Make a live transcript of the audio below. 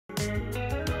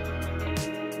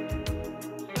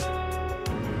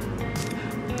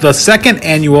The second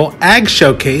annual Ag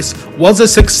Showcase was a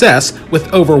success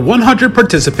with over 100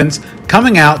 participants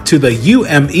coming out to the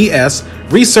UMES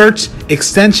Research,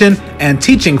 Extension, and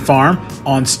Teaching Farm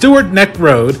on Stewart Neck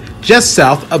Road just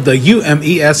south of the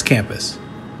UMES campus.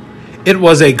 It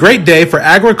was a great day for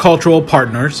agricultural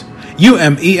partners,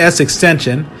 UMES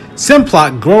Extension,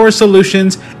 Simplot Grower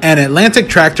Solutions, and Atlantic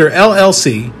Tractor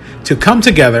LLC to come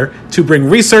together to bring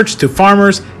research to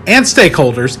farmers and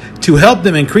stakeholders to help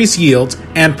them increase yields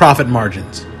and profit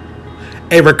margins.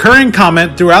 A recurring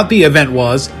comment throughout the event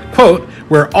was, quote,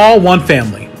 "We're all one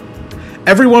family."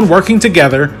 Everyone working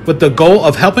together with the goal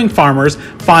of helping farmers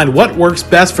find what works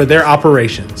best for their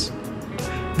operations.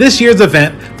 This year's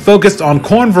event focused on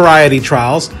corn variety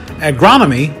trials,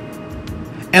 agronomy,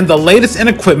 and the latest in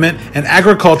equipment and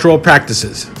agricultural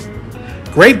practices.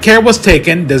 Great care was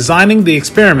taken designing the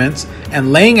experiments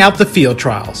and laying out the field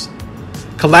trials.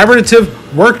 Collaborative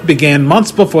work began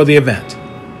months before the event.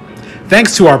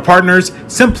 Thanks to our partners,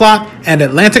 Simplot and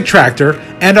Atlantic Tractor,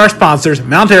 and our sponsors,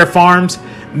 Mount Air Farms,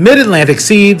 Mid-Atlantic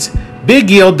Seeds,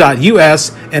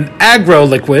 BigYield.us, and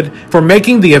AgroLiquid for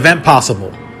making the event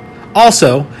possible.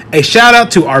 Also, a shout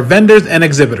out to our vendors and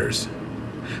exhibitors.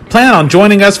 Plan on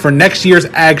joining us for next year's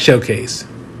Ag Showcase.